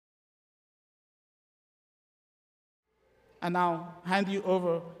I now hand you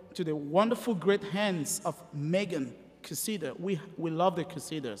over to the wonderful great hands of Meghann Kirzeder. We love the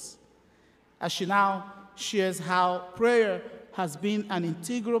Kirzeders, as she now shares how prayer has been an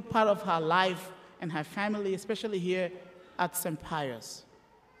integral part of her life and her family, especially here at St. Pius.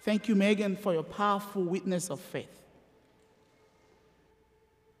 Thank you, Meghann, for your powerful witness of faith.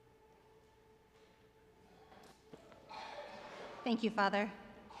 Thank you, Father,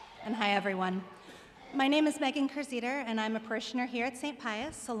 and hi, everyone. My name is Meghann Kirzeder, and I'm a parishioner here at St.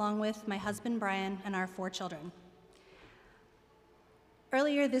 Pius, along with my husband, Brian, and our 4 children.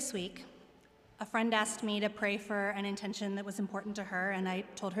 Earlier this week, a friend asked me to pray for an intention that was important to her, and I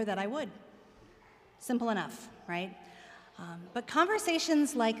told her that I would. Simple enough, right? But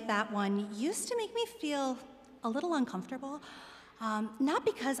conversations like that one used to make me feel a little uncomfortable, not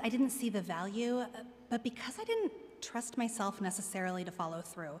because I didn't see the value, but because I didn't trust myself necessarily to follow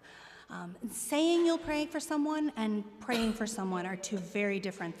through. Saying you'll pray for someone and praying for someone are 2 very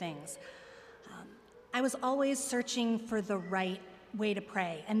different things. I was always searching for the right way to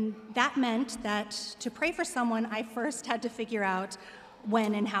pray, and that meant that to pray for someone, I first had to figure out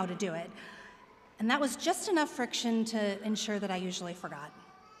when and how to do it. And that was just enough friction to ensure that I usually forgot.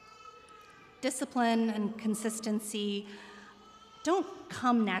 Discipline and consistency don't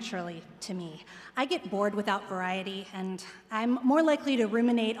come naturally to me. I get bored without variety, and I'm more likely to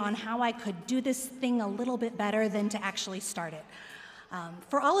ruminate on how I could do this thing a little bit better than to actually start it.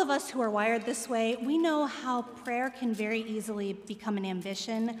 For all of us who are wired this way, we know how prayer can very easily become an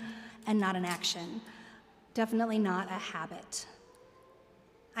ambition and not an action. Definitely not a habit.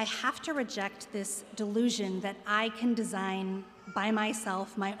 I have to reject this delusion that I can design by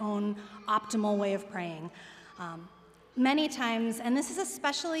myself my own optimal way of praying. Many times, and this is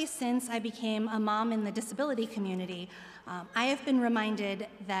especially since I became a mom in the disability community, I have been reminded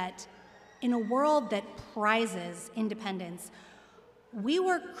that in a world that prizes independence, we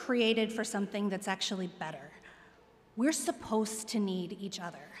were created for something that's actually better. We're supposed to need each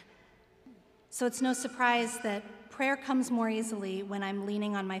other. So it's no surprise that prayer comes more easily when I'm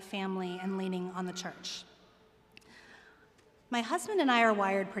leaning on my family and leaning on the church. My husband and I are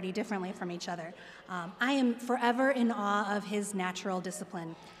wired pretty differently from each other. I am forever in awe of his natural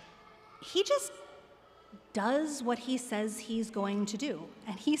discipline. He just does what he says he's going to do,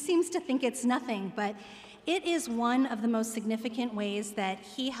 and he seems to think it's nothing, but it is one of the most significant ways that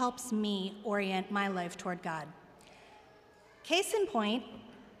he helps me orient my life toward God. Case in point,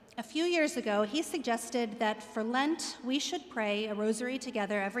 a few years ago, he suggested that for Lent, we should pray a rosary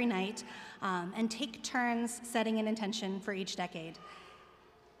together every night and take turns setting an intention for each decade.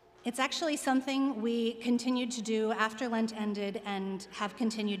 It's actually something we continued to do after Lent ended and have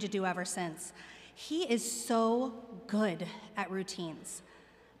continued to do ever since. He is so good at routines.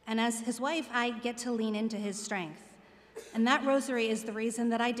 And as his wife, I get to lean into his strength. And that rosary is the reason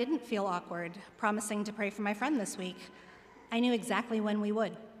that I didn't feel awkward promising to pray for my friend this week. I knew exactly when we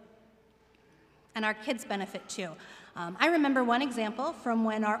would. And our kids benefit too. I remember one example from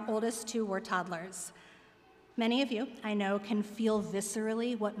when our oldest 2 were toddlers. Many of you, I know, can feel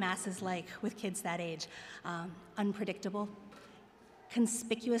viscerally what Mass is like with kids that age. Unpredictable,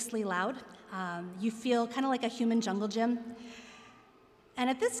 conspicuously loud. You feel kind of like a human jungle gym. And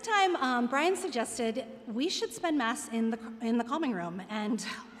at this time, Brian suggested we should spend Mass in the calming room, and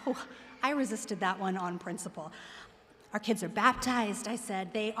I resisted that one on principle. Our kids are baptized, I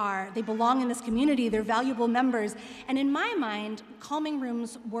said. They belong in this community. They're valuable members. And in my mind, calming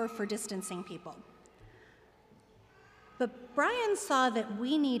rooms were for distancing people. But Brian saw that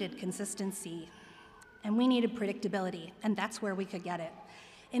we needed consistency and we needed predictability, and that's where we could get it.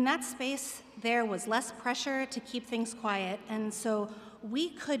 In that space, there was less pressure to keep things quiet, and so we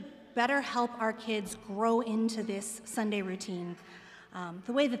could better help our kids grow into this Sunday routine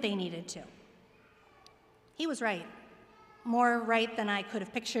the way that they needed to. He was right. More right than I could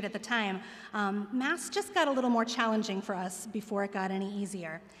have pictured at the time. Mass just got a little more challenging for us before it got any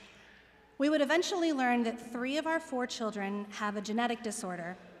easier. We would eventually learn that 3 of our 4 children have a genetic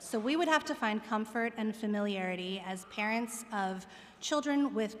disorder, so we would have to find comfort and familiarity as parents of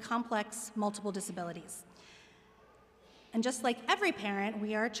children with complex multiple disabilities. And just like every parent,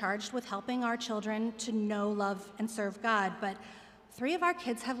 we are charged with helping our children to know, love, and serve God, but 3 of our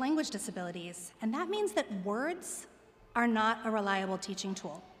kids have language disabilities, and that means that words are not a reliable teaching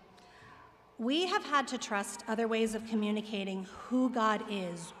tool. We have had to trust other ways of communicating who God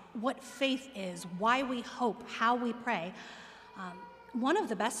is, what faith is, why we hope, how we pray. One of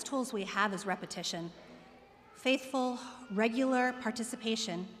the best tools we have is repetition, faithful, regular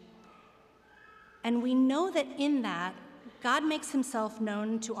participation. And we know that in that, God makes himself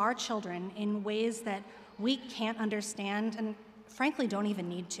known to our children in ways that we can't understand and frankly don't even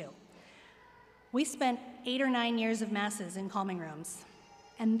need to. We spent 8 or 9 years of masses in calming rooms.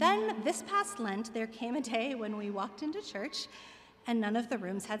 And then this past Lent, there came a day when we walked into church and none of the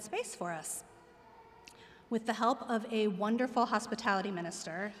rooms had space for us. With the help of a wonderful hospitality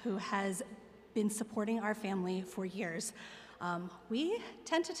minister who has been supporting our family for years, we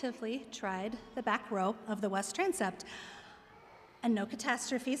tentatively tried the back row of the West Transept. And no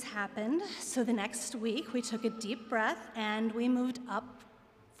catastrophes happened, so the next week we took a deep breath and we moved up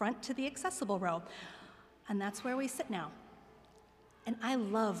front to the accessible row. And that's where we sit now. And I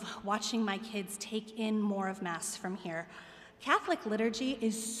love watching my kids take in more of Mass from here. Catholic liturgy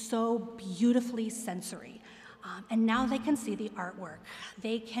is so beautifully sensory. And now they can see the artwork.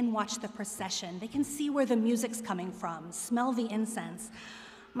 They can watch the procession. They can see where the music's coming from, smell the incense.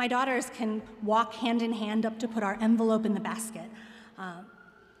 My daughters can walk hand in hand up to put our envelope in the basket.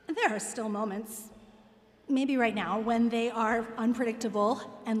 And there are still moments, maybe right now, when they are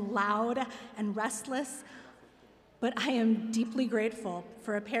unpredictable and loud and restless. But I am deeply grateful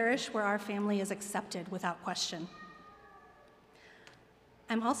for a parish where our family is accepted without question.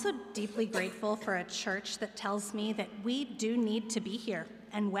 I'm also deeply grateful for a church that tells me that we do need to be here,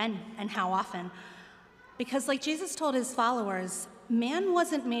 and when and how often. Because like Jesus told his followers, man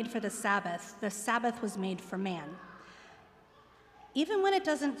wasn't made for the Sabbath was made for man. Even when it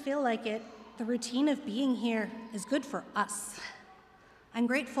doesn't feel like it, the routine of being here is good for us. I'm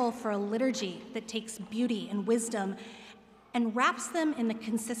grateful for a liturgy that takes beauty and wisdom and wraps them in the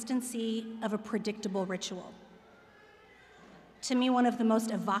consistency of a predictable ritual. To me, one of the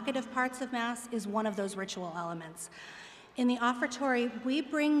most evocative parts of Mass is one of those ritual elements. In the offertory, we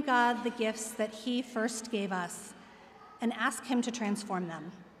bring God the gifts that he first gave us and ask him to transform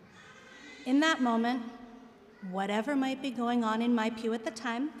them. In that moment, whatever might be going on in my pew at the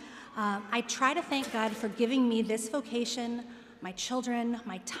time, I try to thank God for giving me this vocation, my children,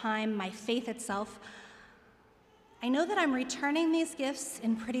 my time, my faith itself. I know that I'm returning these gifts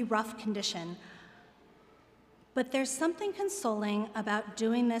in pretty rough condition, but there's something consoling about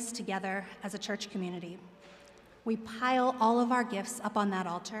doing this together as a church community. We pile all of our gifts up on that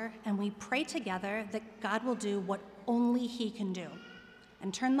altar, and we pray together that God will do what only he can do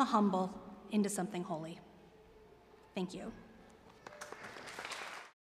and turn the humble into something holy. Thank you.